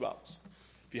Bibles.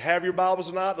 If you have your Bibles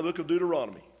tonight, the book of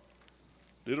Deuteronomy.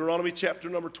 Deuteronomy chapter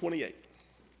number 28.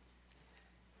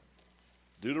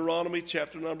 Deuteronomy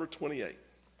chapter number 28.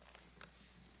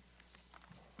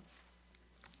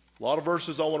 A lot of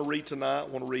verses I want to read tonight. I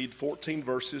want to read 14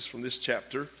 verses from this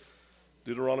chapter.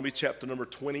 Deuteronomy chapter number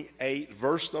 28,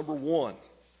 verse number 1.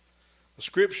 The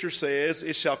scripture says,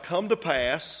 "It shall come to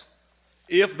pass,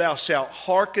 if thou shalt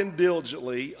hearken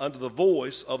diligently unto the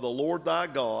voice of the Lord thy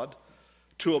God,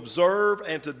 to observe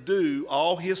and to do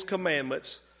all his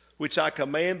commandments, which I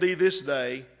command thee this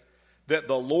day, that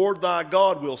the Lord thy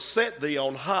God will set thee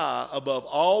on high above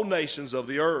all nations of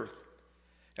the earth.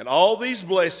 And all these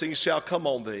blessings shall come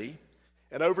on thee,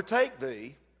 and overtake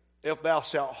thee, if thou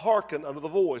shalt hearken unto the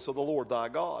voice of the Lord thy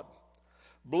God.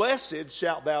 Blessed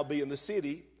shalt thou be in the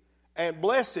city, and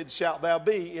blessed shalt thou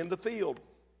be in the field.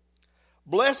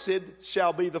 Blessed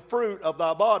shall be the fruit of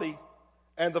thy body,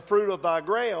 and the fruit of thy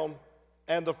ground,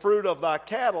 and the fruit of thy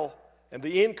cattle, and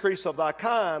the increase of thy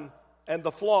kind, and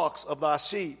the flocks of thy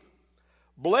sheep.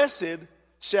 Blessed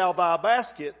shall be thy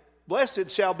basket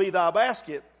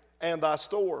and thy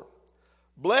store.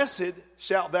 Blessed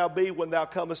shalt thou be when thou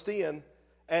comest in,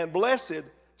 and blessed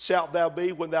shalt thou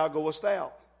be when thou goest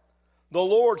out. The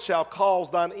Lord shall cause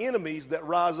thine enemies that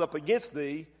rise up against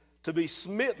thee to be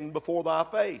smitten before thy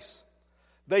face.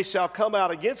 They shall come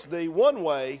out against thee one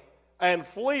way, and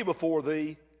flee before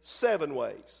thee 7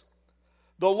 ways.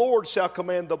 The Lord shall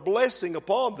command the blessing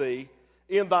upon thee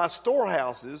in thy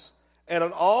storehouses, and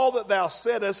in all that thou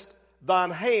settest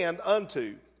thine hand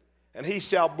unto. And he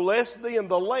shall bless thee in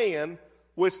the land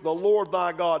which the Lord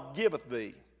thy God giveth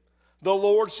thee. The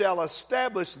Lord shall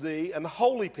establish thee an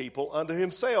holy people unto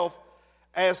himself,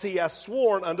 as he hath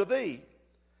sworn unto thee,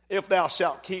 if thou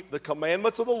shalt keep the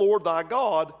commandments of the Lord thy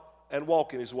God, and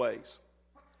walk in his ways.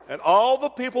 And all the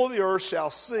people of the earth shall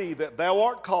see that thou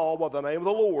art called by the name of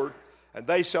the Lord, and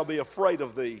they shall be afraid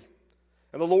of thee.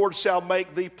 And the Lord shall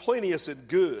make thee plenteous in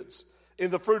goods, in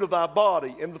the fruit of thy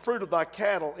body, in the fruit of thy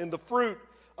cattle, in the fruit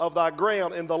of thy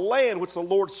ground, in the land which the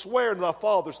Lord sware unto thy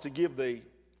fathers to give thee.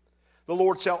 The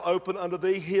Lord shall open unto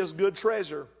thee his good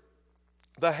treasure,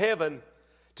 the heaven,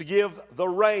 to give the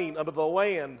rain unto the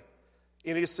land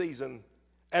in his season,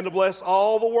 and to bless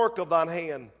all the work of thine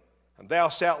hand. And thou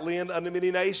shalt lend unto many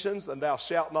nations, and thou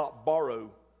shalt not borrow.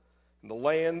 And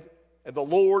the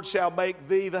Lord shall make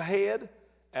thee the head,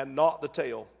 and not the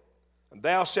tail. And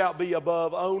thou shalt be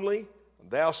above only, and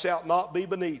thou shalt not be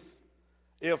beneath,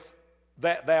 if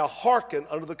that thou hearken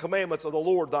unto the commandments of the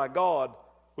Lord thy God,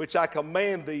 which I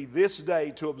command thee this day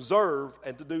to observe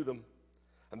and to do them.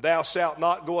 And thou shalt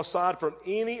not go aside from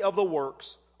any of the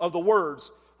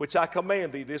words which I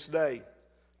command thee this day,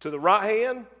 to the right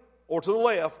hand or to the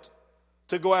left,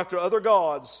 to go after other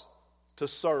gods to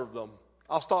serve them."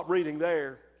 I'll stop reading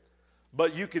there.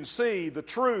 But you can see the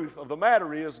truth of the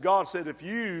matter is God said, if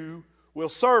you will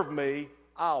serve me,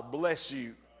 I'll bless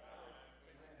you.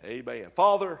 Amen.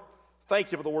 Father,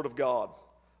 thank you for the word of God.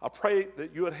 I pray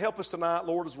that you would help us tonight,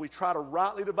 Lord, as we try to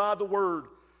rightly divide the word.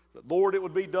 That, Lord, it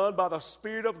would be done by the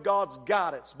Spirit of God's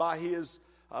guidance, by his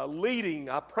leading.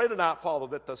 I pray tonight, Father,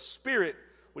 that the Spirit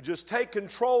would just take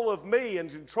control of me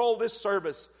and control this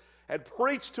service and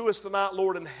preach to us tonight,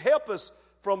 Lord, and help us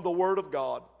from the Word of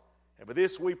God. And for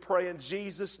this we pray in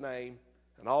Jesus' name.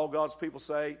 And all God's people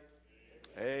say,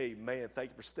 amen.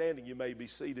 Thank you for standing. You may be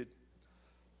seated.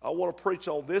 I want to preach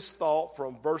on this thought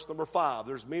from verse number 5.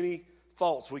 There's many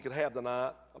thoughts we could have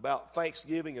tonight about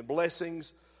thanksgiving and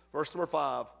blessings. Verse number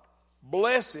 5,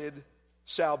 blessed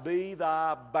shall be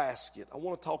thy basket. I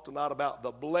want to talk tonight about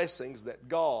the blessings that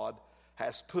God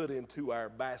has put into our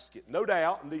basket. No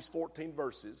doubt in these 14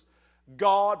 verses,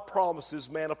 God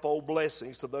promises manifold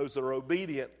blessings to those that are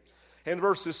obedient. In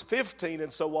verses 15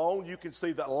 and so on, you can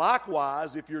see that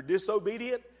likewise, if you're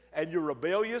disobedient and you're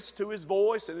rebellious to his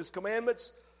voice and his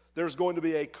commandments, there's going to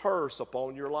be a curse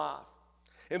upon your life.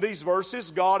 In these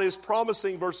verses, God is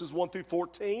promising, verses 1 through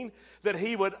 14, that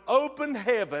he would open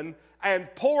heaven and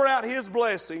pour out his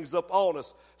blessings upon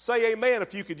us. Say amen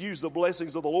if you could use the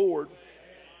blessings of the Lord.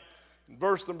 In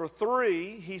verse number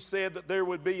 3, he said that there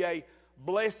would be a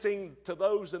blessing to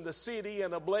those in the city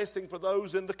and a blessing for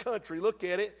those in the country. Look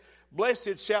at it.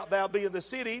 Blessed shalt thou be in the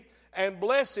city, and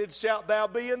blessed shalt thou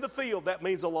be in the field. That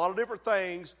means a lot of different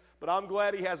things, but I'm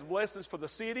glad he has blessings for the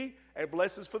city and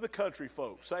blessings for the country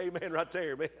folks. Say amen right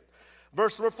there, man.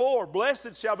 Verse number 4,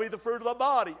 blessed shall be the fruit of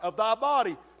thy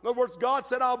body. In other words, God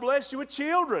said, I'll bless you with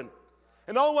children.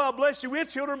 And not only will I bless you with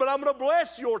children, but I'm going to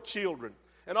bless your children.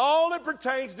 And all that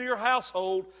pertains to your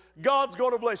household, God's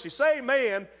going to bless you. Say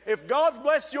amen. If God's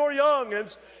blessed your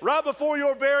young'uns right before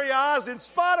your very eyes, in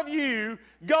spite of you,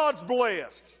 God's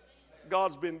blessed.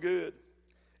 God's been good.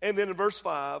 And then in verse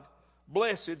 5,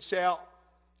 blessed shall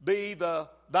be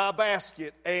thy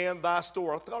basket and thy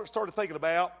store. I started thinking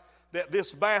about that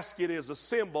this basket is a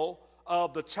symbol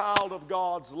of the child of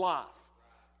God's life.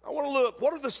 I want to look,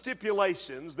 what are the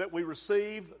stipulations that we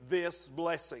receive this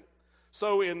blessing?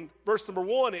 So in verse number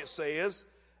 1 it says,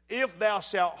 if thou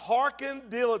shalt hearken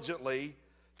diligently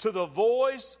to the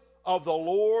voice of the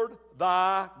Lord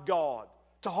thy God.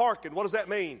 To hearken, what does that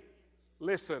mean?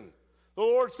 Listen. The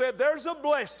Lord said there's a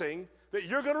blessing that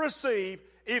you're going to receive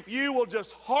if you will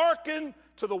just hearken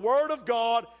to the word of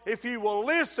God. If you will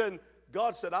listen,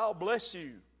 God said, I'll bless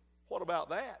you. What about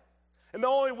that? And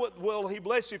not only will he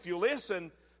bless you if you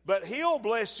listen, but he'll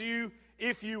bless you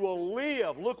if you will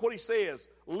live. Look what he says.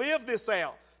 Live this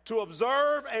out. To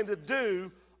observe and to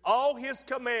do all his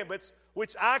commandments,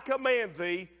 which I command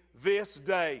thee this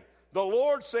day. The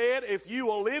Lord said, if you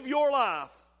will live your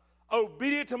life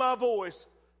obedient to my voice,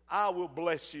 I will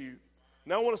bless you.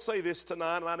 Now I want to say this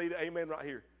tonight, and I need an amen right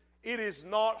here. It is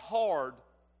not hard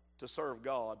to serve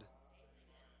God.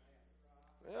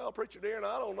 Well, Preacher Darren,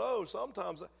 I don't know.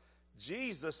 Sometimes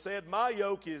Jesus said, my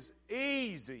yoke is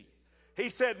easy. He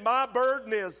said, my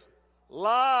burden is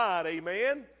light.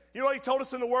 Amen. You know what he told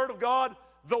us in the Word of God?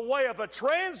 The way of a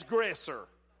transgressor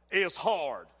is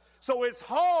hard. So it's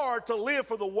hard to live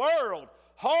for the world,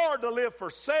 hard to live for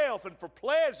self and for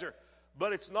pleasure,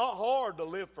 but it's not hard to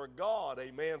live for God.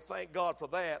 Amen. Thank God for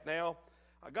that. Now,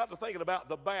 I got to thinking about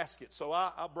the basket, so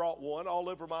I brought one all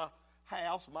over my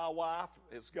house. My wife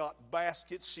has got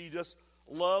baskets. She just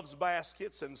loves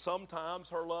baskets, and sometimes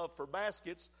her love for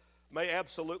baskets may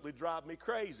absolutely drive me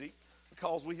crazy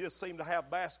because we just seem to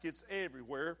have baskets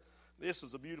everywhere. This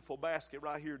is a beautiful basket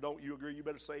right here. Don't you agree? You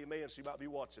better say amen. She might be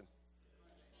watching.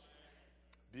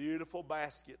 Beautiful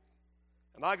basket.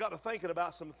 And I got to thinking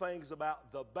about some things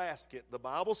about the basket. The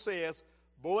Bible says,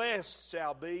 blessed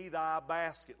shall be thy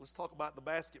basket. Let's talk about the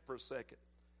basket for a second.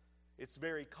 It's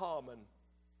very common.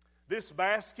 This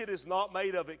basket is not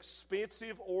made of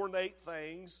expensive, ornate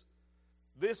things.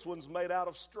 This one's made out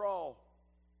of straw.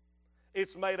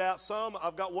 It's made out,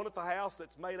 I've got one at the house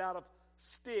that's made out of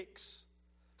sticks.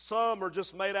 Some are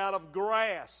just made out of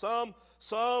grass.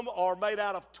 Some are made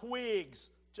out of twigs,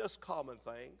 just common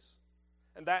things.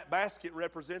 And that basket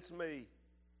represents me.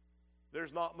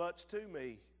 There's not much to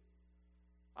me.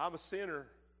 I'm a sinner,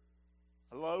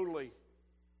 lowly,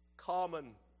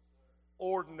 common,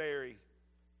 ordinary.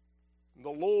 And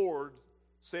the Lord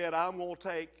said, I'm going to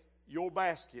take your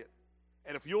basket,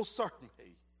 and if you'll serve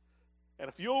me, and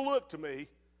if you'll look to me,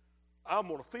 I'm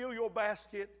going to fill your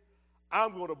basket.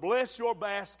 I'm going to bless your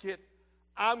basket.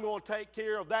 I'm going to take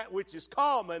care of that which is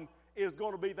common is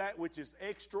going to be that which is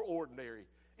extraordinary.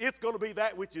 It's going to be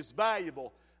that which is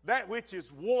valuable, that which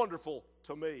is wonderful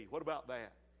to me. What about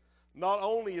that? Not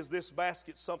only is this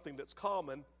basket something that's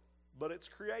common, but it's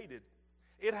created.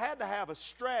 It had to have a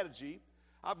strategy.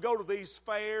 I've go to these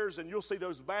fairs, and you'll see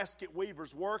those basket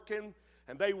weavers working,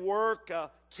 and they work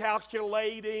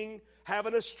calculating,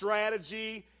 having a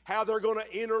strategy, how they're going to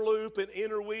interloop and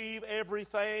interweave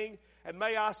everything. And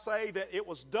may I say that it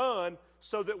was done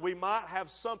so that we might have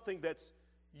something that's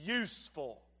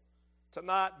useful.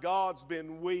 Tonight, God's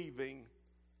been weaving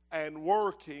and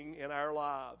working in our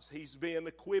lives. He's been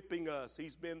equipping us.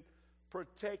 He's been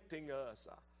protecting us.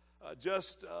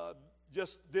 Just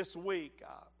this week,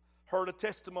 I heard a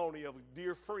testimony of a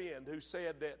dear friend who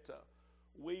said that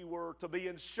we were to be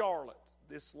in Charlotte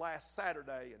this last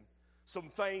Saturday, and some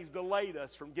things delayed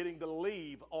us from getting to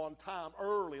leave on time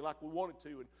early like we wanted to,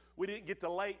 and we didn't get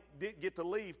to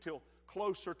leave till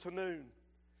closer to noon.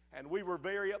 And we were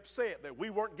very upset that we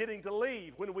weren't getting to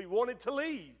leave when we wanted to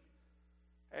leave.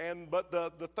 But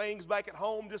the things back at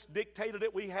home just dictated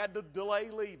that we had to delay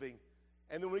leaving.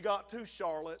 And then we got to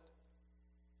Charlotte,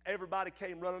 everybody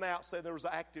came running out saying there was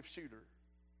an active shooter.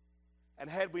 And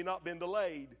had we not been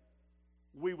delayed,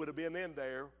 we would have been in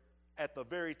there at the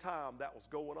very time that was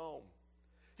going on.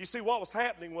 You see, what was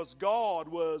happening was God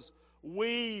was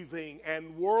weaving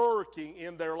and working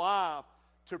in their life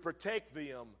to protect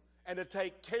them and to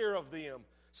take care of them.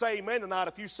 Say amen tonight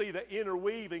if you see the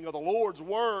interweaving of the Lord's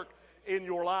work in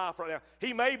your life right now.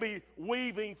 He may be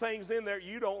weaving things in there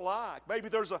you don't like. Maybe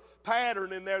there's a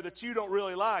pattern in there that you don't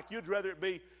really like. You'd rather it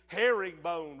be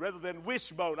herringbone rather than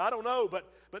wishbone. I don't know, but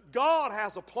God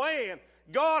has a plan.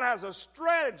 God has a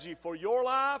strategy for your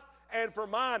life and for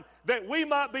mine, that we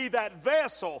might be that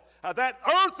vessel, that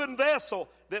earthen vessel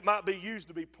that might be used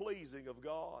to be pleasing of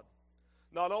God.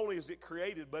 Not only is it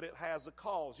created, but it has a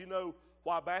cause. You know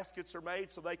why baskets are made?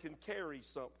 So they can carry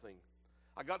something.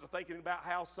 I got to thinking about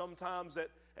how sometimes at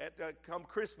come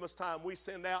Christmas time we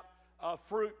send out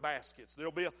fruit baskets.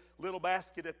 There'll be a little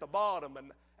basket at the bottom,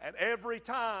 and every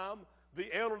time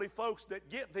the elderly folks that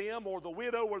get them, or the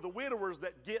widow or the widowers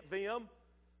that get them,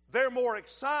 they're more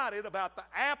excited about the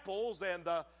apples and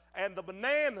the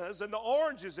bananas and the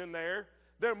oranges in there.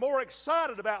 They're more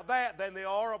excited about that than they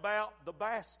are about the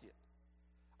basket.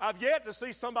 I've yet to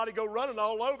see somebody go running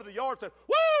all over the yard and say,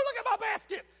 "Woo, look at my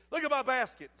basket, look at my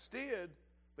basket." Instead,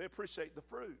 they appreciate the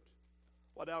fruit.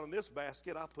 Well, down in this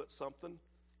basket, I put something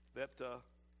that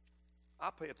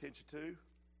I pay attention to.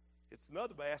 It's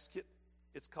another basket.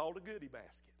 It's called a goodie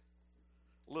basket.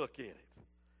 Look at it.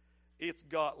 It's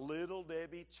got Little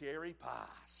Debbie cherry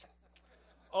pies.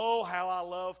 Oh, how I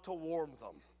love to warm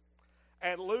them.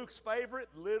 And Luke's favorite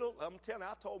I'm telling you,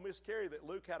 I told Miss Carrie that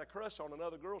Luke had a crush on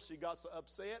another girl. She got so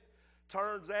upset.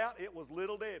 Turns out it was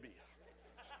Little Debbie.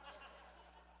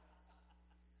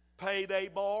 Payday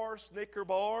bars, Snicker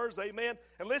bars, amen.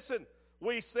 And listen,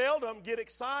 we seldom get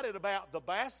excited about the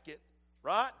basket,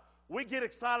 right? We get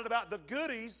excited about the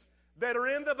goodies that are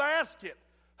in the basket.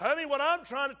 Honey, what I'm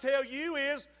trying to tell you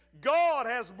is God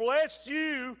has blessed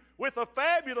you with a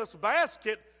fabulous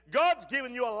basket. God's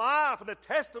given you a life and a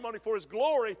testimony for His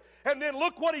glory. And then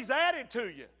look what He's added to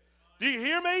you. Do you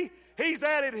hear me? He's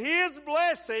added His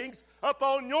blessings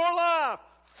upon your life.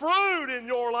 Fruit in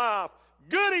your life.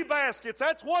 Goodie baskets.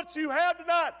 That's what you have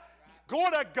tonight.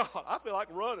 Glory to God. I feel like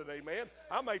running, amen.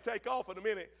 I may take off in a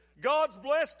minute. God's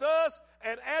blessed us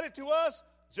and added to us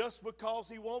just because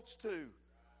He wants to.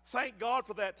 Thank God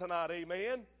for that tonight,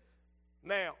 amen.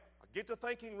 Now, I get to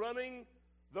thinking, running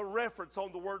the reference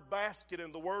on the word basket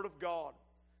in the Word of God.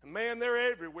 And man,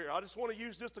 they're everywhere. I just want to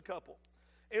use just a couple.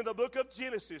 In the book of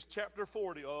Genesis, chapter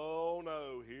 40. Oh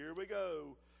no, here we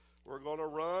go. We're going to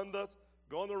run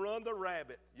the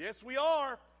rabbit. Yes, we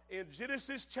are. In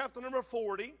Genesis chapter number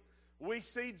 40, we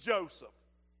see Joseph.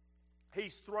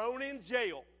 He's thrown in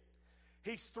jail.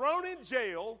 He's thrown in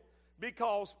jail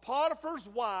because Potiphar's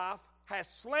wife has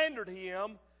slandered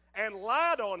him and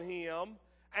lied on him,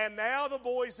 and now the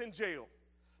boy's in jail.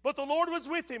 But the Lord was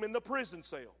with him in the prison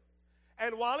cell.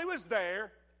 And while he was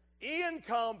there, in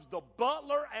comes the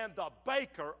butler and the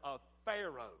baker of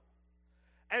Pharaoh.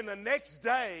 And the next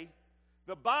day,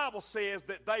 the Bible says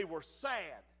that they were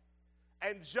sad.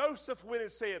 And Joseph went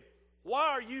and said, "Why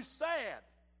are you sad?"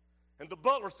 And the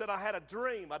butler said, "I had a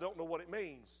dream. I don't know what it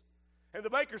means." And the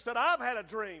baker said, "I've had a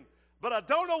dream, but I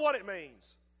don't know what it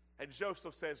means." And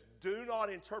Joseph says, "Do not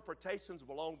interpretations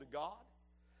belong to God?"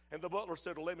 And the butler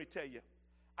said, "Well, let me tell you.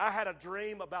 I had a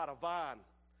dream about a vine.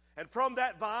 And from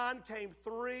that vine came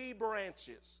 3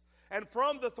 branches. And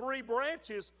from the 3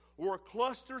 branches were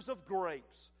clusters of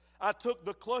grapes. I took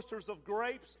the clusters of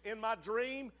grapes in my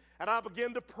dream, and I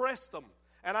began to press them.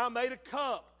 And I made a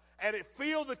cup, and it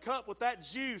filled the cup with that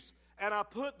juice, and I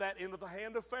put that into the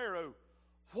hand of Pharaoh."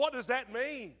 What does that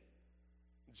mean?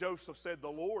 Joseph said,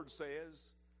 "The Lord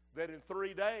says that in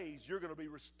 3 days you're going to be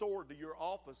restored to your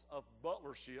office of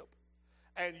butlership,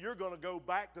 and you're going to go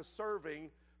back to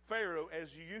serving Pharaoh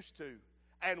as you used to.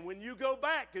 And when you go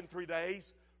back in 3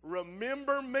 days,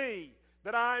 remember me,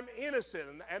 that I'm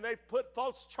innocent, and they've put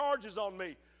false charges on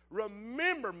me.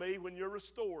 Remember me when you're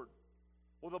restored."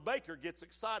 Well, the baker gets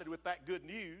excited with that good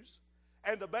news,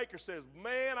 and the baker says,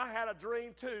 "Man, I had a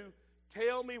dream too.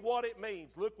 Tell me what it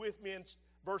means." Look with me in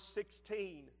verse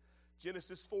 16,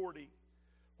 Genesis 40.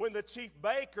 When the chief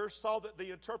baker saw that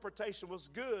the interpretation was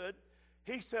good,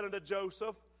 he said unto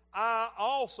Joseph, "I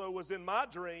also was in my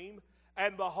dream,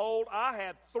 and behold, I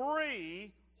had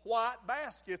 3 white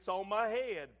baskets on my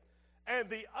head. And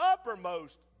the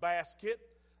uppermost basket,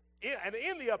 and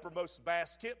in the uppermost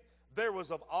basket, there was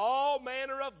of all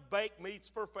manner of baked meats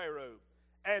for Pharaoh.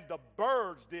 And the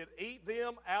birds did eat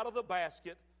them out of the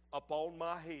basket upon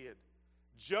my head."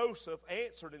 Joseph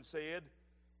answered and said,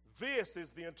 "This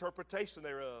is the interpretation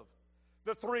thereof.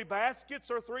 The 3 baskets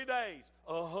are 3 days.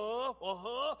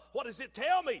 What does it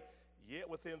tell me? Yet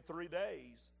within 3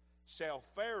 days shall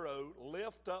Pharaoh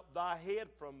lift up thy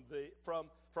head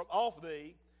from off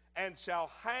thee, and shall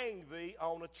hang thee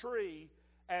on a tree,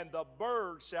 and the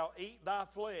birds shall eat thy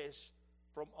flesh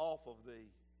from off of thee."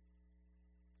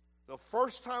 The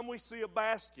first time we see a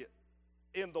basket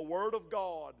in the Word of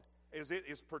God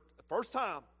first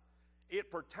time, it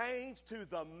pertains to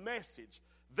the message.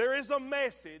 There is a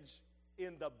message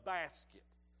in the basket.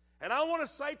 And I want to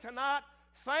say tonight,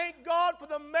 thank God for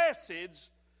the message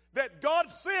that God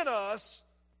sent us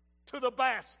to the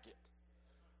basket.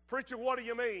 Preacher, what do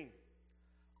you mean?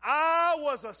 I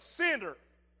was a sinner.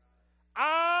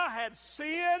 I had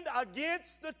sinned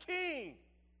against the King.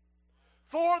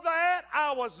 For that,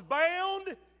 I was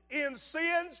bound in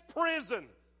sin's prison.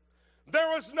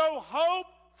 There was no hope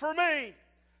for me.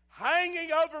 hanging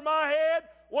over my head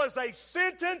was a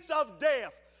sentence of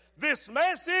death. This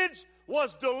message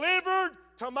was delivered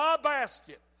to my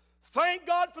basket. Thank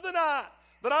God for the night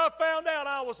that I found out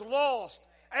I was lost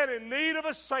and in need of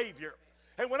a Savior.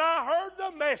 And when I heard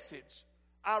the message,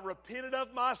 I repented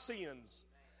of my sins.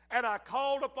 And I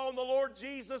called upon the Lord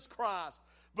Jesus Christ,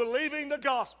 believing the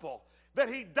gospel, that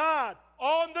He died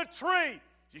on the tree.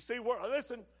 You see,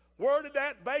 listen, where did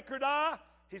that baker die?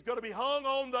 He's going to be hung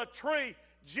on the tree.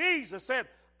 Jesus said,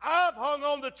 I've hung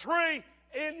on the tree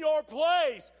in your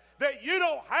place, that you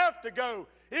don't have to go.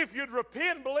 If you'd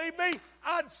repent and believe me,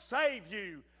 I'd save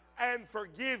you and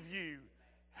forgive you.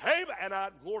 Hey, and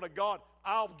glory to God,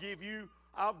 I'll give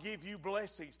you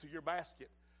blessings to your basket.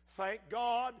 Thank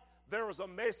God there was a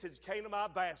message came to my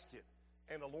basket,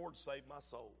 and the Lord saved my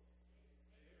soul.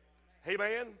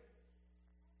 Amen.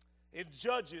 In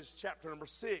Judges chapter number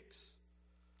 6,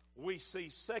 we see,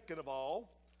 second of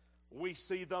all, we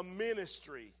see the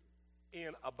ministry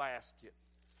in a basket.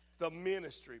 The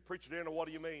ministry. Preacher Darren, what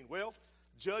do you mean? Well,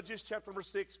 Judges chapter number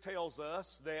 6 tells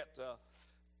us that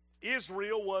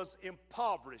Israel was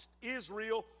impoverished.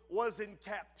 Israel was in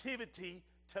captivity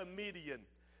to Midian.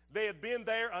 They had been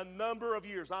there a number of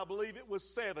years. I believe it was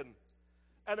 7.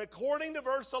 And according to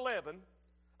verse 11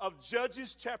 of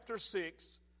Judges chapter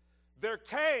 6, there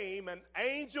came an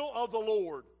angel of the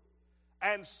Lord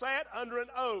and sat under an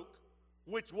oak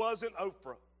which was in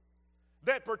Ophrah,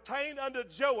 that pertained unto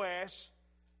Joash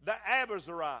the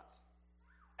Abiezrite.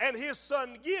 And his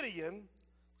son Gideon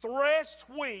threshed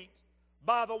wheat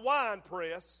by the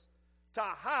winepress to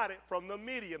hide it from the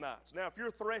Midianites. Now, if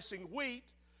you're threshing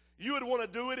wheat, you would want to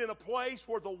do it in a place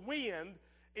where the wind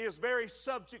is very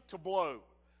subject to blow.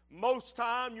 Most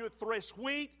time you would thresh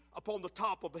wheat upon the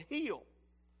top of a hill.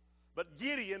 But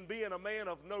Gideon, being a man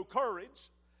of no courage,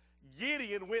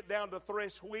 Gideon went down to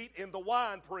thresh wheat in the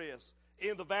winepress,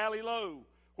 in the valley low,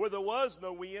 where there was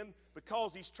no wind,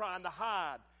 because he's trying to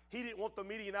hide. He didn't want the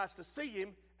Midianites to see him,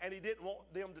 and he didn't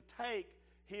want them to take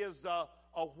his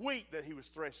wheat that he was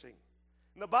threshing.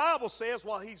 And the Bible says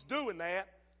while he's doing that,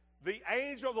 the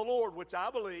angel of the Lord, which I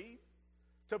believe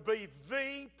to be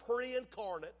the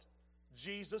pre-incarnate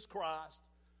Jesus Christ,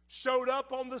 showed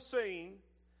up on the scene.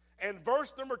 And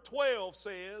verse number 12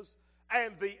 says,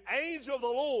 and the angel of the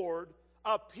Lord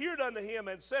appeared unto him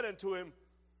and said unto him,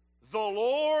 the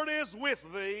Lord is with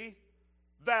thee,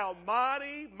 thou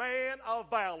mighty man of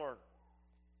valor.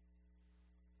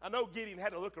 I know Gideon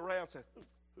had to look around and say,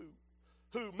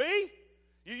 who, me?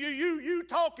 You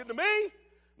talking to me?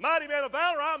 Mighty man of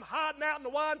valor, I'm hiding out in the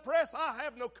winepress. I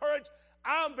have no courage.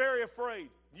 I'm very afraid.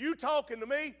 You talking to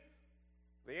me?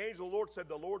 The angel of the Lord said,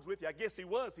 the Lord's with you. I guess he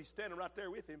was. He's standing right there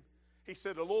with him. He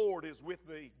said, the Lord is with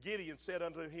thee. Gideon said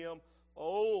unto him,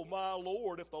 oh, my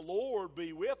Lord, if the Lord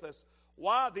be with us,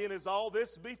 why then is all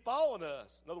this befallen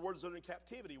us? In other words, they're in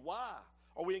captivity. Why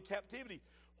are we in captivity?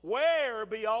 Where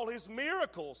be all his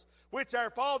miracles, which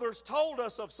our fathers told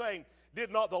us of, saying,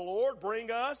 did not the Lord bring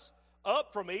us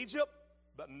up from Egypt?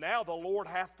 But now the Lord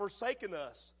hath forsaken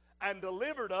us and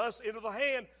delivered us into the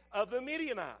hand of the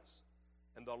Midianites.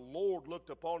 And the Lord looked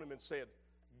upon him and said,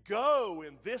 go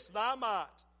in this thy might,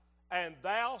 and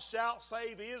thou shalt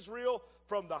save Israel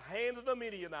from the hand of the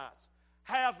Midianites.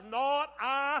 Have not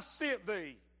I sent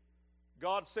thee?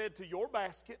 God said to your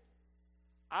basket,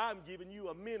 I'm giving you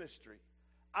a ministry.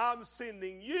 I'm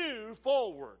sending you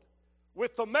forward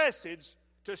with the message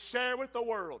to share with the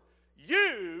world.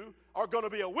 You are going to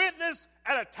be a witness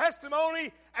and a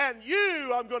testimony, and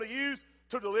you I'm going to use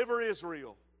to deliver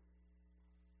Israel.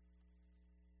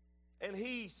 And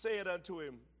he said unto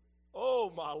him,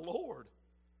 oh, my Lord,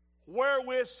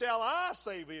 wherewith shall I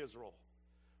save Israel?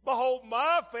 Behold,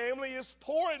 my family is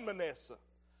poor in Manasseh.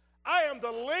 I am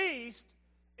the least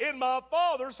in my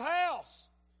father's house.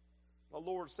 The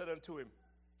Lord said unto him,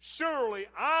 surely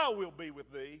I will be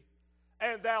with thee,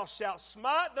 and thou shalt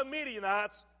smite the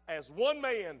Midianites as one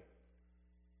man.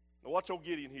 Now watch old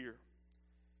Gideon here.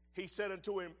 He said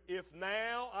unto him, if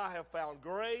now I have found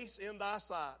grace in thy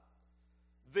sight,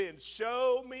 then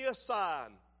show me a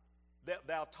sign that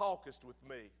thou talkest with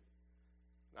me.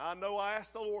 Now, I know I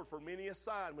asked the Lord for many a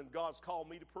sign when God's called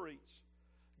me to preach.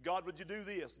 God, would you do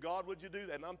this? God, would you do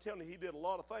that? And I'm telling you, he did a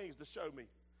lot of things to show me.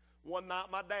 One night,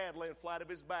 my dad laying flat of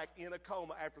his back in a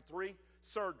coma after 3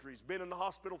 surgeries, been in the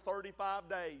hospital 35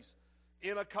 days,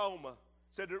 in a coma.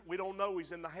 Said, we don't know,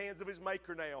 he's in the hands of his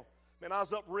maker now. Man, I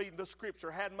was up reading the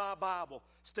scripture, had my Bible,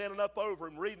 standing up over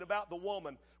him, reading about the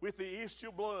woman with the issue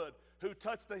of blood who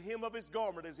touched the hem of his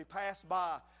garment as he passed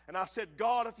by. And I said,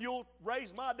 God, if you'll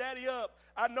raise my daddy up,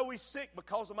 I know he's sick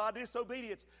because of my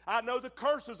disobedience. I know the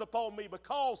curse is upon me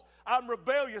because I'm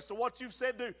rebellious to what you've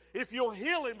said to do. If you'll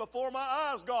heal him before my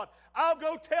eyes, God, I'll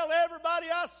go tell everybody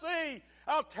I see.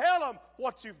 I'll tell them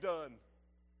what you've done.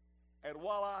 And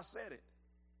while I said it,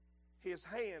 his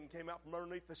hand came out from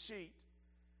underneath the sheet,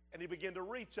 and he began to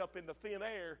reach up in the thin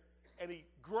air, and he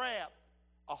grabbed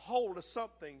a hold of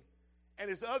something, and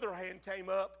his other hand came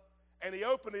up, and he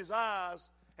opened his eyes,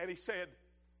 and he said,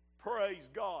 praise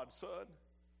God, son.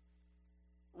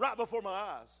 Right before my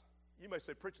eyes. You may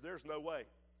say, preacher, there's no way.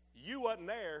 You wasn't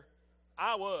there.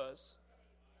 I was.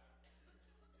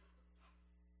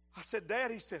 I said,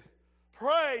 Dad, he said,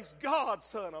 praise God,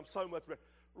 son. I'm so much better.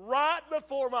 Right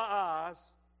before my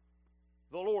eyes,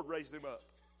 the Lord raised him up.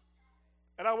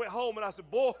 And I went home and I said,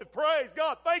 boy, praise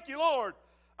God. Thank you, Lord.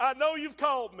 I know you've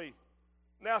called me.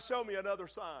 Now show me another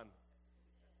sign.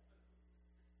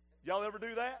 Y'all ever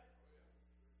do that?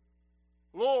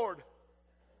 Lord,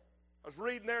 I was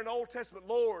reading there in the Old Testament,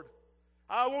 Lord,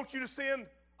 I want you to send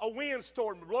a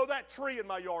windstorm to blow that tree in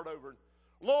my yard over.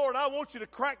 Lord, I want you to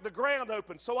crack the ground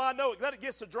open so I know, let it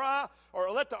get so dry,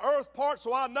 or let the earth part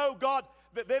so I know, God,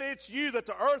 that it's you, that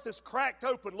the earth is cracked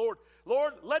open, Lord.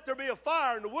 Lord, let there be a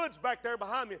fire in the woods back there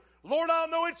behind me. Lord, I'll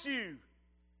know it's you.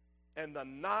 And the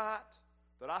night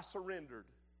that I surrendered,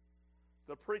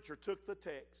 the preacher took the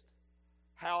text,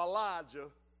 how Elijah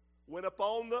went up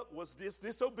was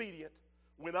disobedient,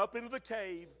 went up into the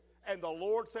cave, and the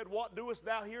Lord said, what doest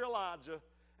thou here, Elijah?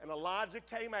 And Elijah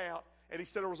came out, and he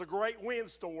said there was a great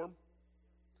windstorm,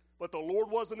 but the Lord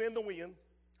wasn't in the wind.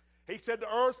 He said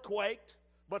the earth quaked,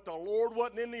 but the Lord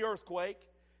wasn't in the earthquake.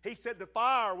 He said the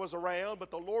fire was around,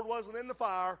 but the Lord wasn't in the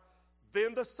fire.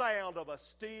 Then the sound of a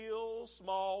still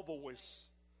small voice.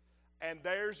 And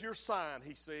there's your sign,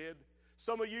 he said.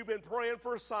 Some of you have been praying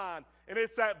for a sign, and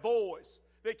it's that voice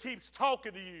that keeps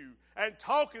talking to you and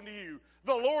talking to you.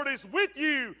 The Lord is with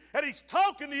you, and he's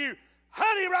talking to you.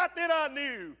 Honey, right then I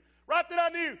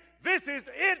knew, this is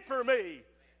it for me.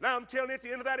 Now I'm telling you, at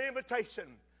the end of that invitation,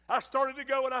 I started to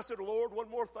go, and I said, Lord,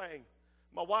 one more thing.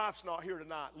 My wife's not here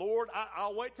tonight. Lord,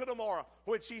 I'll wait till tomorrow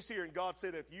when she's here. And God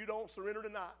said, if you don't surrender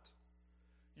tonight,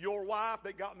 your wife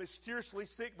that got mysteriously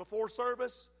sick before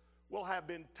service will have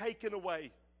been taken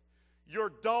away.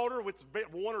 Your daughter, which is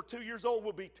 1 or 2 years old,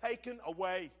 will be taken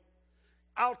away.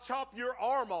 I'll chop your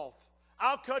arm off.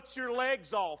 I'll cut your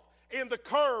legs off in the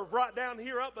curve right down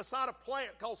here up beside a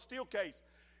plant called Steelcase.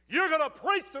 You're going to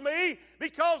preach to me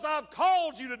because I've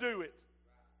called you to do it.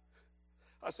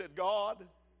 I said, God,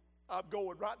 I'm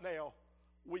going right now.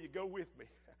 Will you go with me?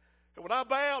 And when I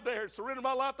bowed there and surrendered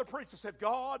my life to preach, I said,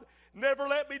 God, never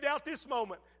let me doubt this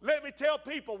moment. Let me tell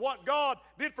people what God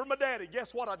did for my daddy.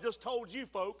 Guess what? I just told you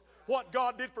folk what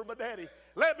God did for my daddy.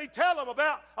 Let me tell them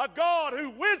about a God who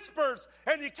whispers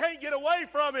and you can't get away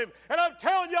from him. And I'm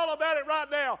telling y'all about it right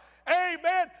now.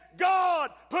 Amen.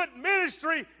 God put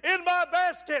ministry in my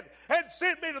basket and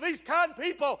sent me to these kind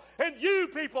people and you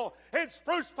people in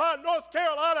Spruce Pine, North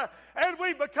Carolina. And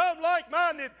we become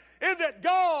like-minded in that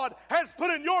God has put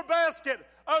in your basket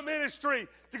a ministry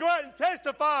to go out and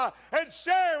testify and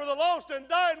share with a lost and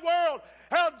dying world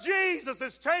how Jesus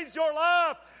has changed your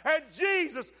life and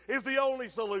Jesus is the only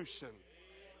solution.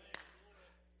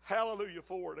 Hallelujah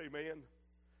for it, amen.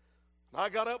 I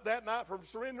got up that night from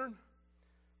surrendering.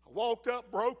 I walked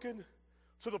up broken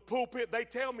to the pulpit. They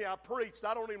tell me I preached.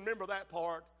 I don't even remember that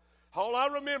part. All I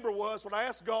remember was when I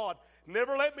asked God,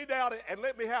 never let me doubt it and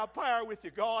let me have power with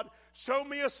you, God. Show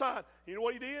me a sign. You know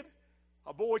what he did?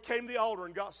 A boy came to the altar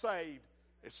and got saved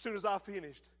as soon as I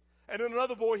finished. And then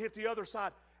another boy hit the other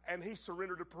side and he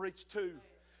surrendered to preach too.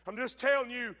 I'm just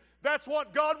telling you, that's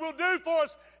what God will do for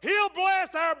us. He'll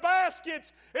bless our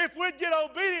baskets if we get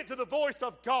obedient to the voice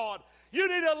of God. You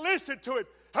need to listen to it.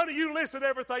 Honey, you listen to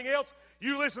everything else.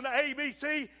 You listen to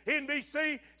ABC,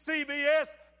 NBC, CBS,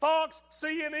 Fox,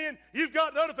 CNN. You've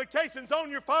got notifications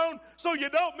on your phone so you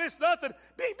don't miss nothing.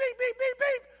 Beep, beep, beep, beep,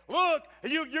 beep. Look,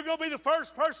 you're going to be the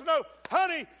first person to know.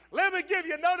 Honey, let me give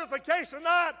you a notification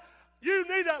tonight. You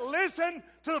need to listen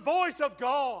to the voice of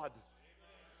God.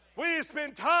 We need to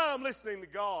spend time listening to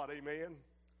God. Amen.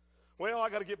 Well, I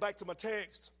got to get back to my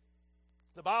text.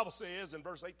 The Bible says in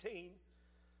verse 18,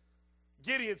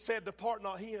 Gideon said, depart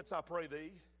not hence, I pray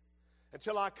thee,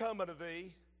 until I come unto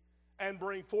thee and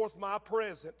bring forth my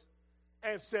present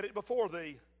and set it before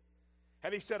thee.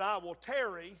 And he said, I will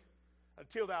tarry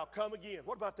until thou come again.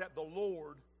 What about that? The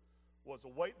Lord was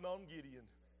waiting on Gideon.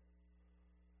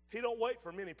 He don't wait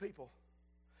for many people.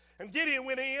 And Gideon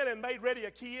went in and made ready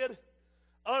a kid,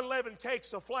 unleavened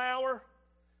cakes of flour,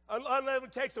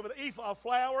 unleavened cakes of an ephah of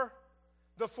flour,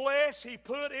 the flesh he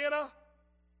put in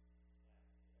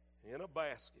a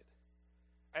basket,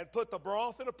 and put the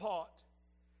broth in a pot,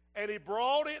 and he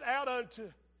brought it out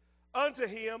unto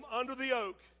him under the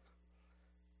oak,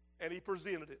 and he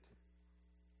presented it.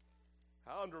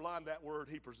 I underlined that word,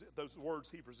 those words,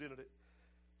 he presented it.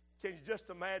 Can you just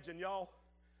imagine, y'all?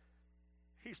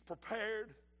 He's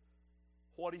prepared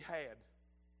what he had.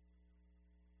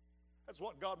 That's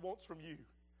what God wants from you.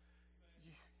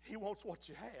 He wants what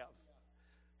you have.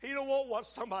 He don't want what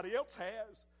somebody else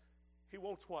has. He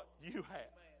wants what you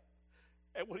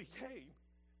have. And when he came,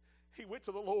 he went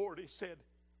to the Lord. He said,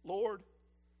 Lord,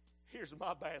 here's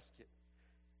my basket.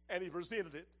 And he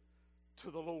presented it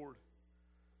to the Lord.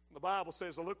 The Bible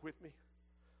says, look with me.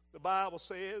 The Bible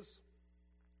says,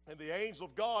 and the angel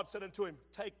of God said unto him,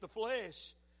 take the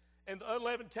flesh and the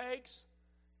unleavened cakes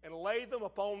and lay them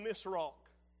upon this rock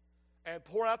and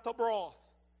pour out the broth.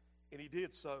 And he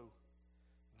did so.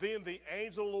 Then the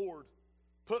angel of the Lord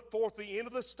put forth the end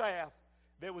of the staff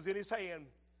that was in his hand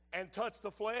and touched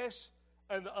the flesh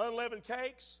and the unleavened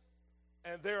cakes,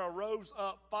 and there arose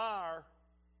up fire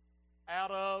out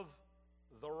of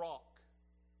the rock.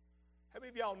 How many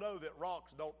of y'all know that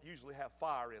rocks don't usually have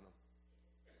fire in them?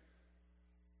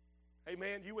 Hey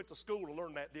man, you went to school to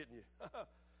learn that, didn't you?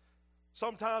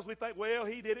 Sometimes we think, well,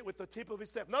 he did it with the tip of his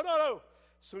staff. No. As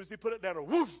soon as he put it down,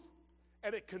 whoosh,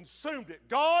 and it consumed it.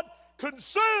 God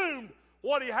consumed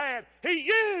what he had. He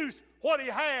used what he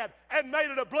had and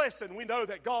made it a blessing. We know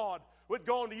that God would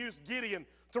go on to use Gideon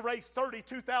to raise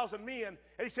 32,000 men.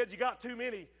 And he said, you got too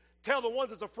many. Tell the ones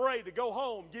that's afraid to go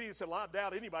home. Gideon said, well, I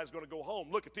doubt anybody's going to go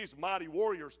home. Look at these mighty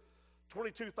warriors.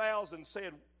 22,000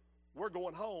 said, we're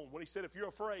going home. When he said, if you're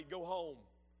afraid, go home.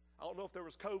 I don't know if there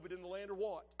was COVID in the land or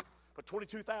what, but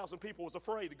 22,000 people was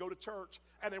afraid to go to church,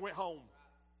 and they went home.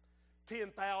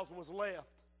 10,000 was left.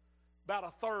 About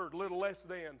a third, little less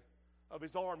than, of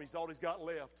his armies, all he's got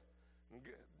left. And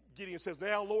Gideon says,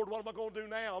 now, Lord, what am I going to do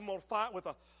now? I'm going to fight with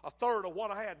a third of what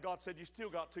I had. God said, you still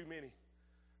got too many.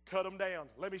 Cut them down.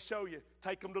 Let me show you.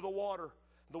 Take them to the water.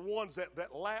 The ones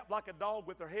that lap like a dog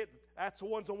with their head, that's the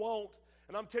ones that won't.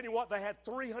 And I'm telling you what, they had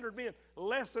 300 men,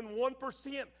 less than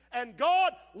 1%. And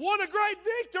God won a great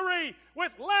victory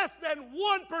with less than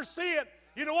 1%.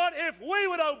 You know what? If we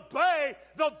would obey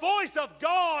the voice of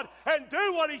God and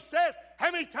do what he says, how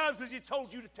many times has he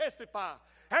told you to testify?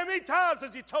 How many times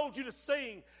has he told you to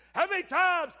sing? How many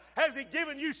times has he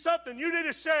given you something you need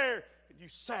to share and you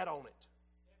sat on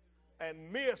it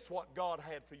and missed what God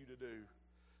had for you to do?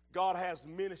 God has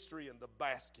ministry in the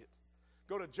basket.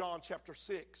 Go to John chapter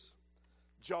 6.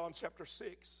 John chapter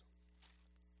 6.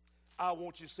 I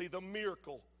want you to see the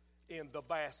miracle in the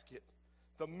basket.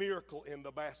 The miracle in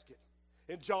the basket.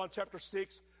 In John chapter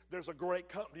 6, there's a great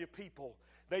company of people.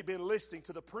 They've been listening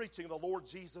to the preaching of the Lord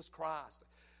Jesus Christ.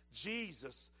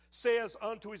 Jesus says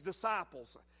unto his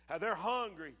disciples, they're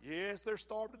hungry. Yes, they're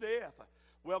starved to death.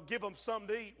 Well, give them something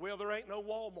to eat. Well, there ain't no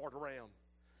Walmart around.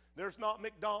 There's not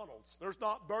McDonald's. There's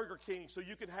not Burger King, so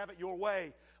you can have it your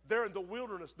way. They're in the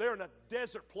wilderness. They're in a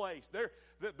desert place.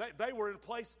 They were in a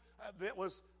place that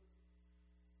was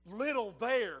little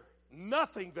there,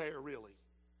 nothing there really.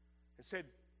 And said,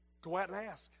 go out and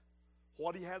ask,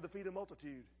 what do you have to feed a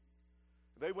multitude?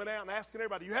 They went out and asking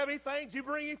everybody, you have anything? Do you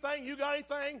bring anything? You got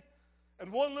anything?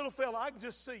 And one little fella, I can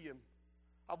just see him.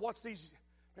 I've watched these,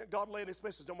 man, God laid this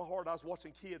message on my heart. I was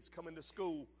watching kids come into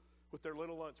school with their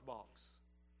little lunchbox.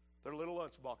 Their little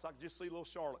lunchbox. I could just see little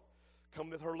Charlotte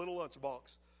coming with her little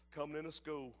lunchbox, coming into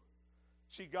school.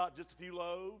 She got just a few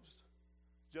loaves,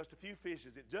 just a few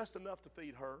fishes, just enough to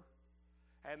feed her.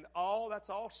 And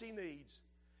that's all she needs.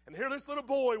 And here this little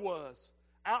boy was,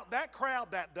 out that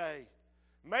crowd that day.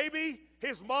 Maybe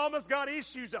his mama's got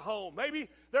issues at home. Maybe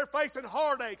they're facing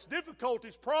heartaches,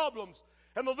 difficulties, problems.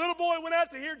 And the little boy went out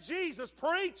to hear Jesus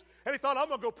preach, and he thought, I'm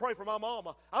going to go pray for my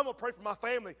mama. I'm going to pray for my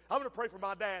family. I'm going to pray for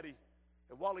my daddy.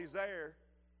 And while he's there,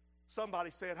 somebody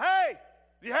said, hey,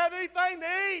 do you have anything to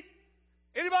eat?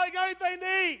 Anybody got anything to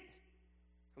eat?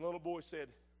 And the little boy said,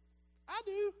 I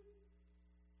do.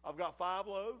 I've got 5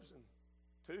 loaves and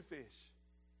 2 fish.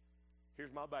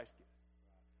 Here's my basket.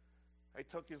 They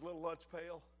took his little lunch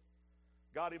pail,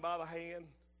 got him by the hand,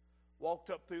 walked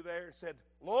up through there and said,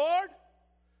 Lord,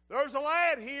 there's a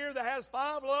lad here that has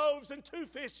 5 loaves and 2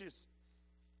 fishes.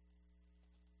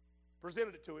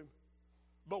 Presented it to him.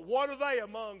 But what are they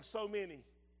among so many?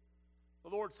 The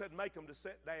Lord said, make them to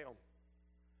sit down.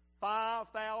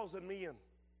 5,000 men.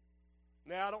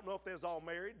 Now, I don't know if they was all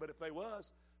married, but if they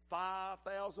was,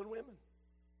 5,000 women.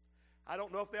 I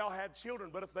don't know if they all had children,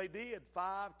 but if they did,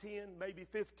 5, 10, maybe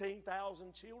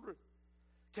 15,000 children.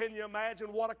 Can you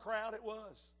imagine what a crowd it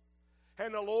was?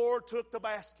 And the Lord took the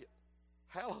basket.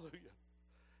 Hallelujah.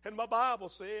 And my Bible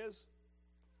says,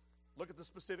 look at the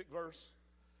specific verse.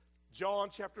 John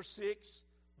chapter 6,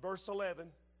 verse 11.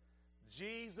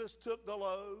 Jesus took the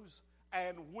loaves,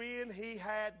 and when he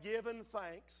had given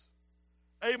thanks,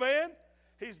 amen?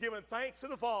 He's given thanks to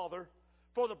the Father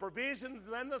for the provisions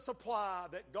and the supply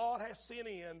that God has sent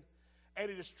in, and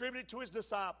he distributed to his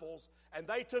disciples, and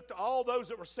they took to all those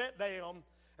that were set down,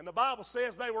 and the Bible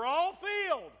says they were all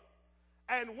filled.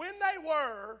 And when they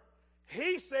were,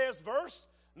 he says, verse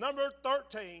number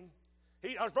 13,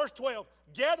 verse 12,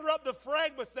 gather up the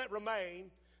fragments that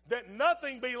remain, that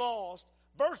nothing be lost.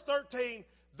 Verse 13,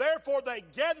 therefore they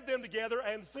gathered them together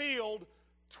and filled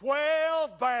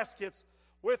 12 baskets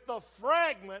with the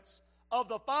fragments of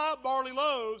the 5 barley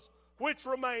loaves, which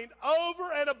remained over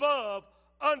and above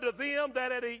unto them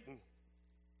that had eaten.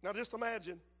 Now just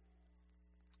imagine,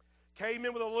 came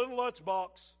in with a little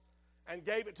lunchbox and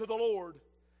gave it to the Lord,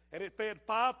 and it fed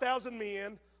 5,000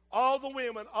 men, all the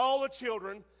women, all the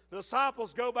children. The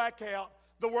disciples go back out.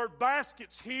 The word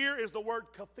baskets here is the word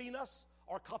kathinas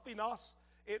or kathinos.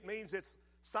 It means it's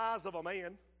size of a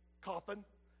man, coffin,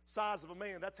 size of a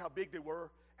man. That's how big they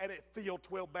were. And it filled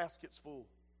 12 baskets full.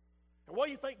 And what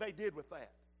do you think they did with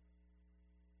that?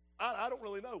 I don't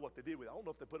really know what they did with it. I don't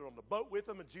know if they put it on the boat with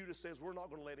them, and Judas says, we're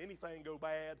not going to let anything go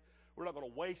bad. We're not going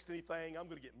to waste anything. I'm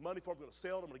going to get money for it. I'm going to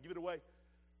sell it. I'm going to give it away.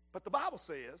 But the Bible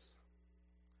says,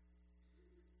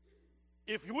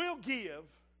 if we'll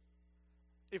give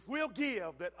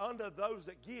that unto those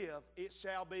that give, it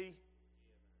shall be.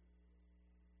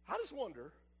 I just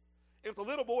wonder if the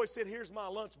little boy said, here's my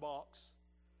lunchbox,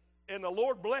 and the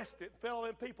Lord blessed it, and fell on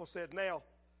them people said, now,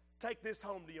 take this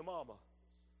home to your mama.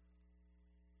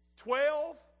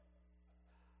 12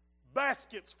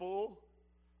 baskets full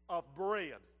of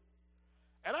bread.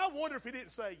 And I wonder if he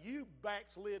didn't say, you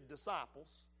backslid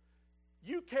disciples,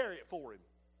 you carry it for him.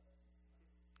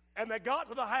 And they got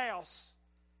to the house,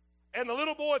 and the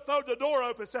little boy throwed the door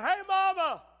open and said, hey,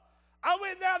 Mama, I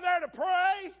went down there to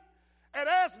pray and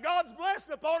asked God's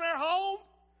blessing upon our home,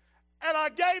 and I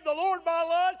gave the Lord my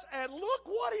lunch, and look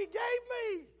what he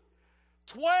gave me.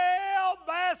 12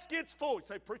 baskets full. You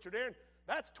say, Preacher Darren,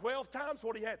 that's 12 times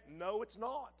what he had. No, it's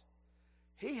not.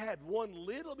 He had one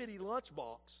little bitty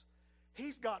lunchbox.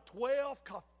 He's got 12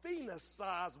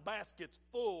 Kathina-sized baskets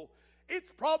full.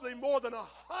 It's probably more than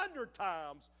 100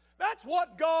 times. That's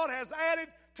what God has added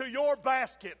to your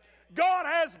basket. God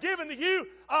has given to you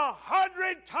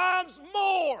 100 times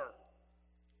more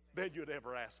than you'd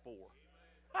ever ask for.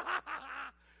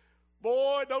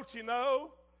 Boy, don't you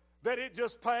know that it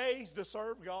just pays to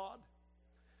serve God?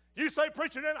 You say,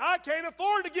 Preacher, then I can't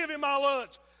afford to give him my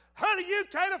lunch. Honey, you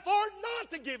can't afford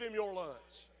not to give him your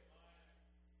lunch.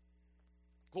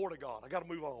 Glory to God. I got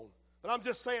to move on. But I'm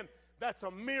just saying, that's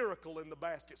a miracle in the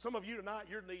basket. Some of you tonight,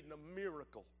 you're needing a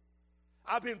miracle.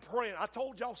 I've been praying. I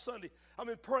told y'all Sunday, I've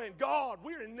been praying, God,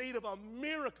 we're in need of a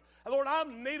miracle. Lord,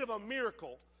 I'm in need of a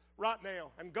miracle right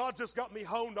now. And God just got me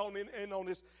honed on in on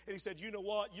this. And he said, you know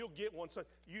what? You'll get one, son.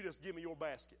 You just give me your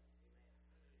basket.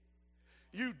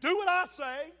 You do what I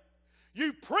say.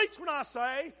 You preach when I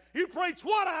say. You preach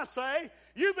what I say.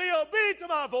 You be obedient to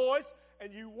my voice.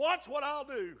 And you watch what I'll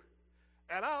do.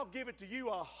 And I'll give it to you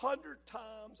 100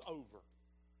 times over.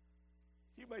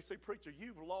 You may say, Preacher,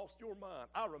 you've lost your mind.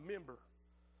 I remember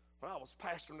when I was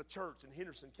pastoring a church in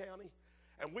Henderson County,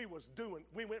 and we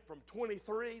went from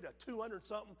 23 to 200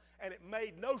 something, and it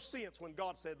made no sense when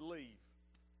God said leave.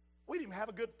 We didn't even have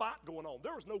a good fight going on.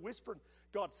 There was no whispering.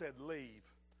 God said leave.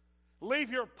 Leave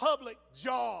your public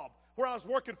job where I was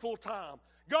working full time.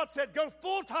 God said go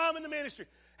full time in the ministry.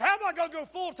 How am I going to go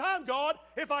full time, God,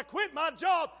 if I quit my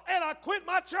job and I quit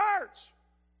my church?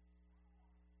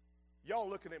 Y'all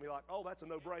looking at me like, oh, that's a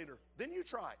no-brainer. Then you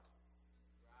try it.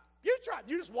 You try it.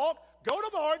 You just walk, go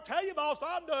tomorrow, tell your boss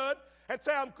I'm done, and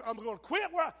say I'm going to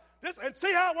quit and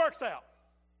see how it works out.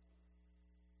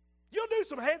 You'll do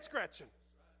some head scratching.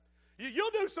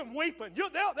 You'll do some weeping. You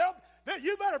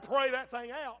better pray that thing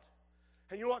out.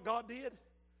 And you know what God did?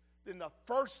 In the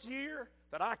first year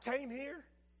that I came here,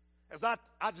 as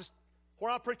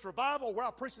where I preach revival, where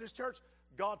I preach in this church,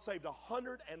 God saved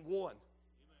 101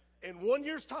 in 1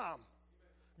 year's time.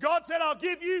 God said, I'll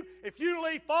give you, if you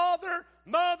leave father,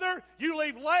 mother, you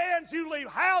leave lands, you leave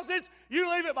houses, you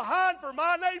leave it behind for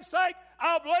my name's sake,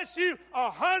 I'll bless you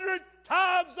 100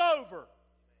 times over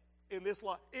in this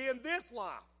life.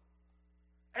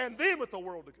 And then with the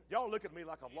world to come. Y'all look at me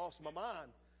like I've lost my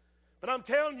mind. But I'm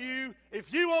telling you,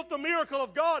 if you want the miracle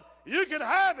of God, you can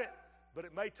have it. But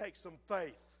it may take some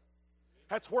faith.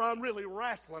 That's where I'm really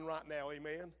wrestling right now,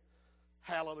 amen.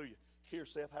 Hallelujah. Here,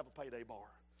 Seth, have a payday bar.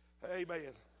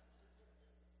 Amen.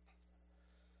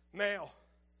 Now,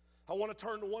 I want to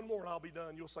turn to one more and I'll be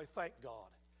done. You'll say, thank God.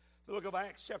 The book of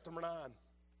Acts chapter 9.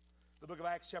 The book of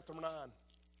Acts chapter 9.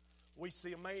 We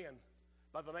see a man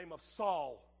by the name of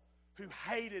Saul who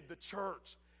hated the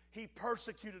church. He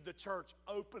persecuted the church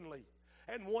openly.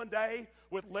 And one day,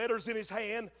 with letters in his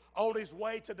hand, on his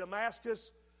way to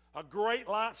Damascus, a great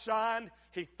light shined.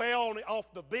 He fell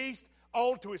off the beast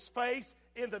onto his face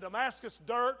in the Damascus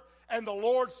dirt, and the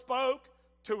Lord spoke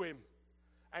to him.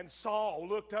 And Saul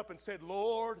looked up and said,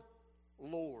 Lord,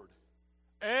 Lord.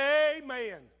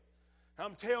 Amen.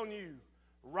 I'm telling you,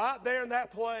 right there in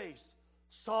that place,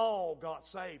 Saul got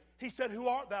saved. He said, who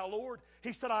art thou, Lord?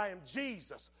 He said, I am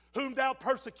Jesus, whom thou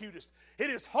persecutest. It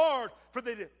is hard for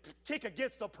thee to kick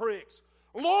against the pricks.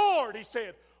 Lord, he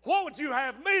said, what would you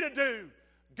have me to do?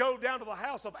 Go down to the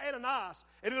house of Ananias,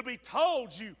 and it'll be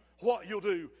told you what you'll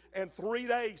do. And 3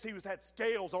 days he had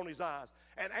scales on his eyes.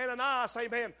 And Ananias,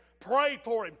 amen, prayed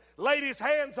for him, laid his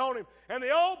hands on him. And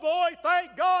the old boy,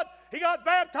 thank God, he got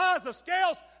baptized. The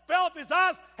scales fell off his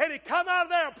eyes, and he come out of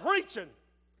there preaching.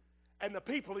 And the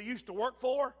people he used to work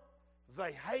for,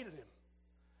 they hated him.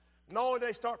 Not only did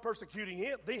they start persecuting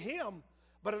him,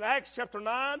 but in Acts chapter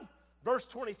 9, verse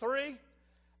 23,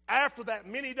 after that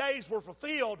many days were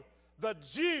fulfilled, the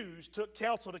Jews took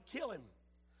counsel to kill him.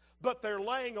 But their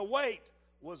laying await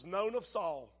was known of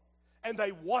Saul, and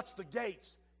they watched the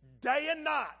gates day and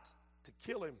night to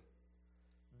kill him.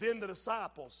 Then the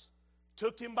disciples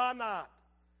took him by night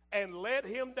and let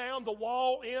him down the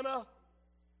wall in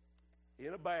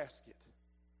a basket.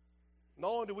 Not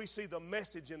only do we see the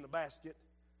message in the basket,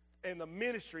 and the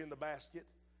ministry in the basket,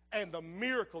 and the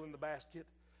miracle in the basket,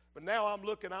 but now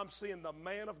I'm seeing the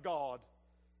man of God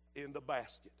in the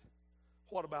basket.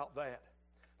 What about that?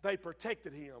 They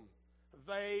protected him.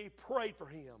 They prayed for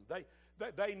him.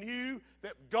 They knew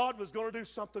that God was going to do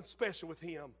something special with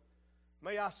him.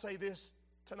 May I say this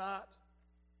tonight?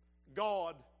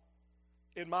 God,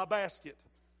 in my basket,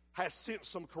 has sent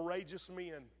some courageous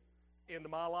men into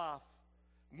my life.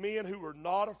 Men who were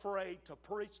not afraid to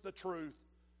preach the truth.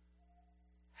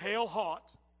 Hell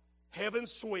hot, heaven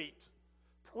sweet,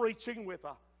 preaching with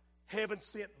a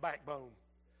heaven-sent backbone.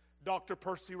 Dr.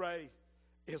 Percy Ray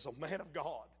is a man of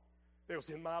God that was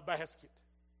in my basket.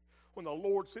 When the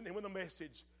Lord sent him with a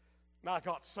message, and I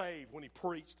got saved when he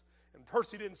preached. And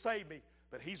Percy didn't save me,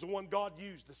 but he's the one God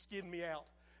used to skin me out.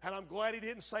 And I'm glad he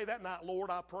didn't say that night, Lord,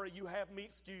 I pray you have me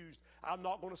excused. I'm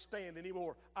not going to stand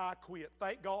anymore. I quit.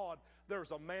 Thank God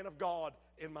there's a man of God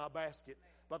in my basket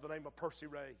by the name of Percy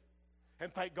Ray.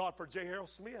 And thank God for J. Harold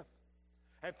Smith.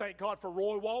 And thank God for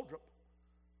Roy Waldrop.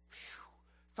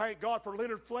 Thank God for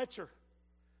Leonard Fletcher.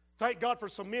 Thank God for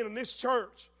some men in this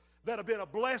church that have been a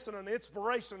blessing and an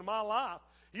inspiration in my life.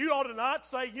 You ought to not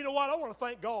say, you know what, I want to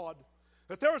thank God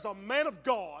that there was a man of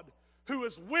God who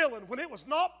was willing, when it was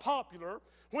not popular,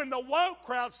 when the woke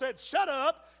crowd said, shut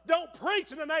up, don't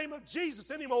preach in the name of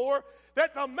Jesus anymore,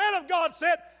 that the man of God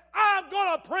said, I'm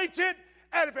going to preach it,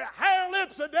 and if it hair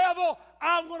lips the devil,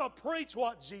 I'm going to preach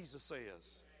what Jesus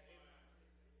says.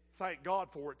 Thank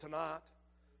God for it tonight,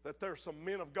 that there's some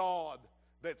men of God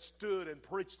that stood and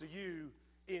preached to you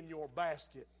in your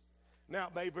basket. Now,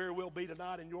 it may very well be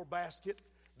tonight in your basket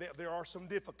that there are some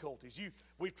difficulties.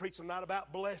 We've preached tonight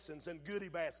about blessings and goodie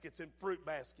baskets and fruit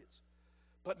baskets.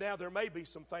 But now there may be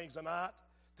some things tonight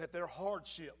that there are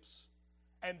hardships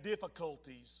and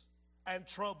difficulties and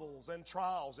troubles and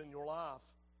trials in your life.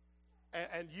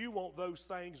 And you want those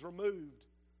things removed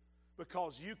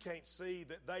because you can't see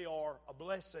that they are a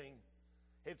blessing.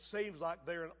 It seems like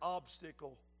they're an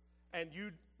obstacle, and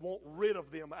you want rid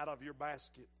of them out of your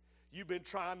basket. You've been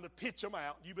trying to pitch them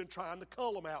out. You've been trying to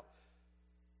cull them out.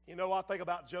 You know, I think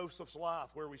about Joseph's life,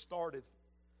 where we started.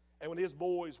 And when his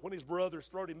brothers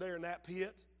threw him there in that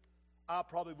pit, I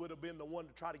probably would have been the one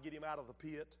to try to get him out of the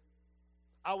pit.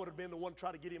 I would have been the one to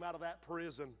try to get him out of that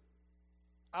prison.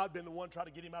 I'd been the one to try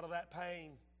to get him out of that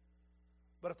pain.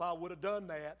 But if I would have done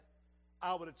that,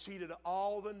 I would have cheated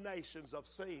all the nations of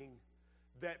seeing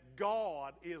that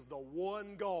God is the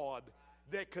one God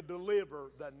that could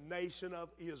deliver the nation of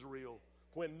Israel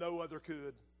when no other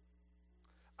could.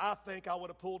 I think I would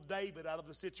have pulled David out of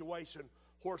the situation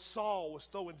where Saul was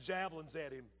throwing javelins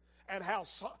at him, and how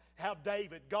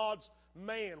David, God's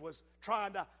man, was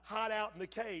trying to hide out in the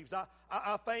caves.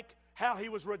 I think how he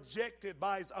was rejected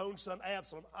by his own son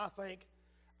Absalom. I think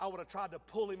I would have tried to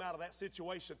pull him out of that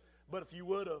situation. But if you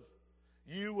would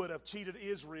have cheated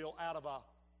Israel out of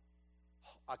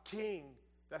a king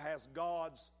that has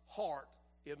God's heart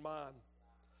in mind.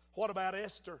 What about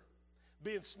Esther?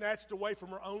 Being snatched away from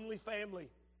her only family.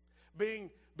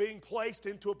 Being placed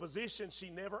into a position she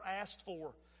never asked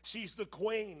for. She's the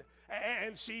queen,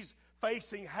 and she's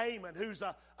facing Haman, who's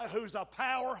a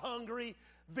power-hungry,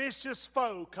 vicious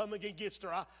foe coming against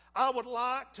her. I would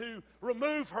like to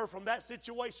remove her from that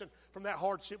situation, from that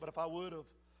hardship, but if I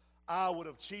would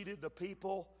have cheated the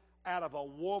people out of a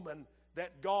woman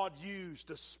that God used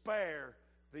to spare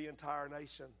the entire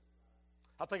nation.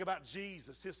 I think about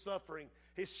Jesus, his suffering,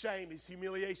 his shame, his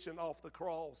humiliation off the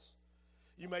cross.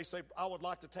 You may say, I would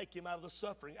like to take him out of the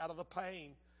suffering, out of the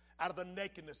pain, out of the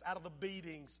nakedness, out of the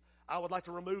beatings. I would like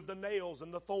to remove the nails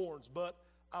and the thorns, but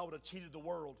I would have cheated the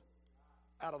world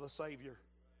out of the Savior.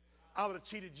 I would have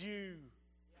cheated you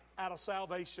out of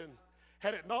salvation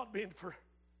had it not been for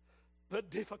the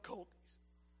difficulties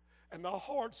and the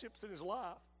hardships in his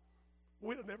life.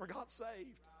 We'd have never got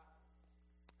saved.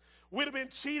 We'd have been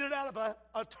cheated out of an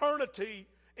eternity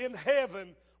in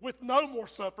heaven with no more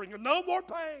suffering and no more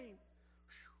pain.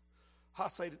 I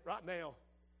say right now,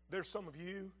 there's some of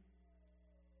you,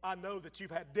 I know that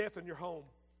you've had death in your home.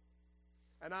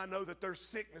 And I know that there's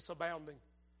sickness abounding.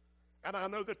 And I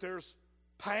know that there's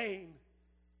pain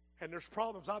and there's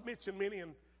problems. I've mentioned many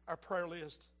in our prayer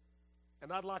list.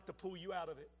 And I'd like to pull you out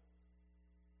of it.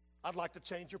 I'd like to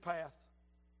change your path.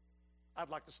 I'd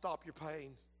like to stop your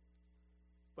pain.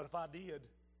 But if I did,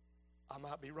 I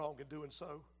might be wrong in doing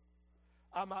so.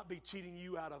 I might be cheating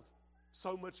you out of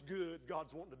so much good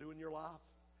God's wanting to do in your life.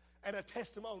 And a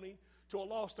testimony to a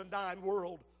lost and dying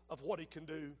world of what he can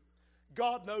do.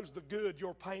 God knows the good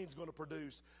your pain's going to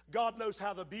produce. God knows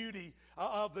how the beauty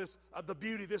of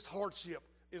this hardship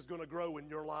is going to grow in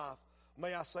your life.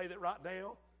 May I say that right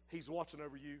now, he's watching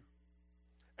over you.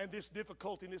 And this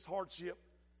difficulty and this hardship,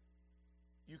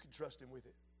 you can trust him with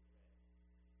it.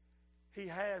 He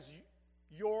has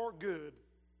your good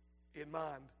in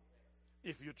mind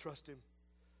if you trust him.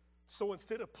 So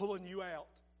instead of pulling you out,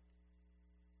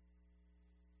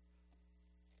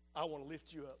 I want to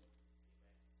lift you up.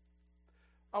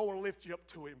 I want to lift you up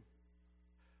to him.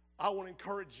 I want to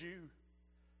encourage you.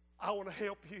 I want to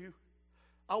help you.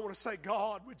 I want to say,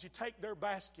 God, would you take their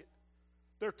basket,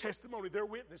 their testimony, their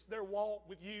witness, their walk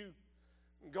with you.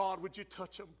 God, would you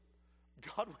touch them?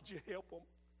 God, would you help them?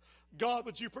 God,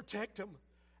 would you protect them?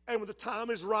 And when the time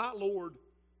is right, Lord,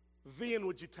 then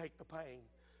would you take the pain?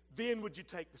 Then would you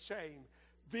take the shame?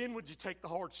 Then would you take the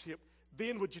hardship?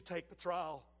 Then would you take the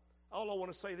trial? All I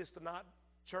want to say this tonight,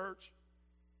 church,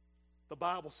 the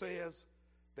Bible says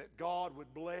that God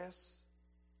would bless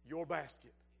your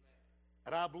basket.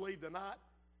 And I believe tonight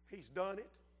he's done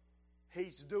it,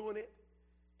 he's doing it,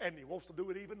 and he wants to do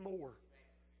it even more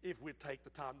if we'd take the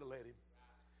time to let him.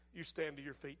 You stand to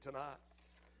your feet tonight.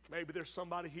 Maybe there's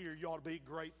somebody here, you ought to be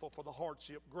grateful for the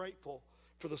hardship, grateful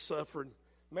for the suffering,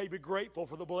 maybe grateful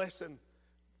for the blessing,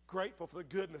 grateful for the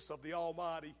goodness of the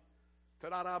Almighty.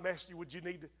 Tonight I'm asking you, would you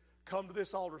need to come to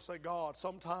this altar and say, God,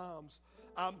 sometimes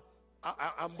I'm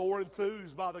more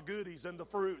enthused by the goodies and the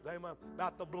fruit than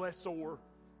about the blessor.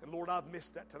 And Lord, I've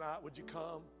missed that tonight. Would you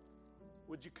come?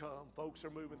 Would you come? Folks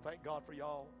are moving. Thank God for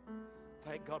y'all.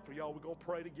 Thank God for y'all. We're going to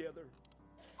pray together.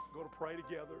 We're going to pray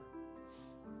together.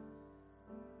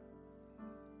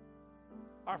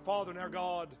 Our Father and our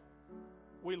God,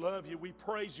 we love you. We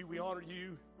praise you. We honor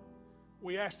you.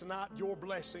 We ask tonight your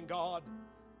blessing, God,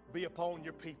 be upon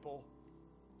your people.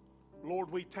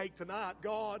 Lord, we take tonight,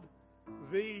 God,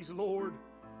 these, Lord,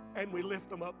 and we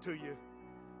lift them up to you.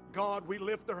 God, we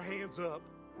lift their hands up.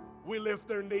 We lift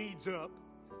their needs up.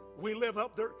 We lift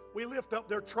up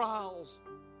their trials,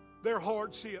 their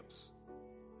hardships,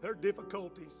 their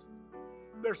difficulties,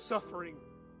 their suffering,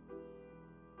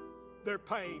 their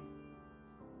pain,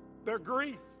 their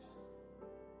grief,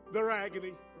 their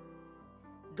agony.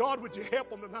 God, would you help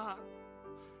them tonight?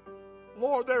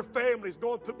 Lord, their families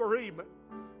going through bereavement.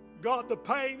 God, the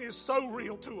pain is so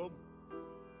real to them.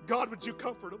 God, would you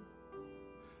comfort them?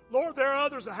 Lord, there are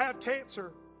others that have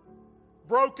cancer,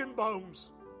 broken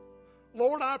bones.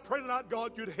 Lord, I pray tonight,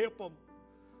 God, you'd help them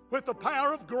with the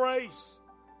power of grace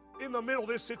in the middle of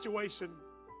this situation.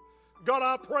 God,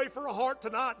 I pray for a heart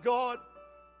tonight, God,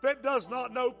 that does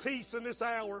not know peace in this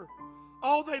hour.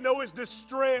 All they know is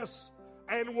distress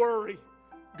and worry.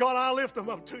 God, I lift them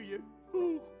up to you.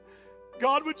 Ooh.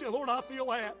 God, would you, Lord, I feel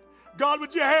that. God,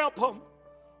 would you help them?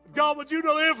 God, would you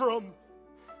deliver them?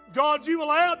 God, you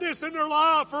allowed this in their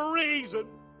life for a reason.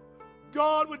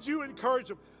 God, would you encourage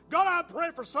them? God, I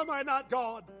pray for somebody not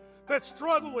God that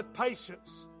struggle with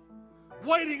patience,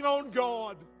 waiting on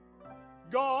God.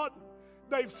 God,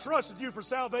 they've trusted you for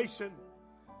salvation.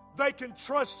 They can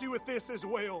trust you with this as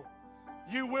well.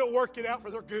 You will work it out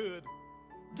for their good.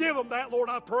 Give them that, Lord,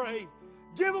 I pray.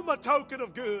 Give them a token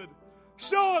of good.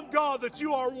 Show them, God, that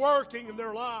you are working in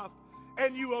their life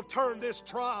and you will turn this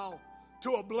trial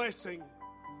to a blessing.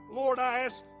 Lord, I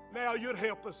ask now you'd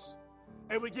help us.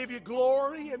 And we give you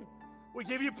glory and we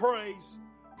give you praise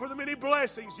for the many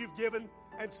blessings you've given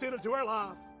and sent into our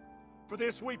life. For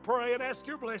this we pray and ask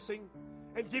your blessing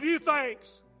and give you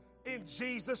thanks in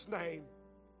Jesus' name.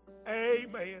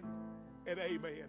 Amen and amen.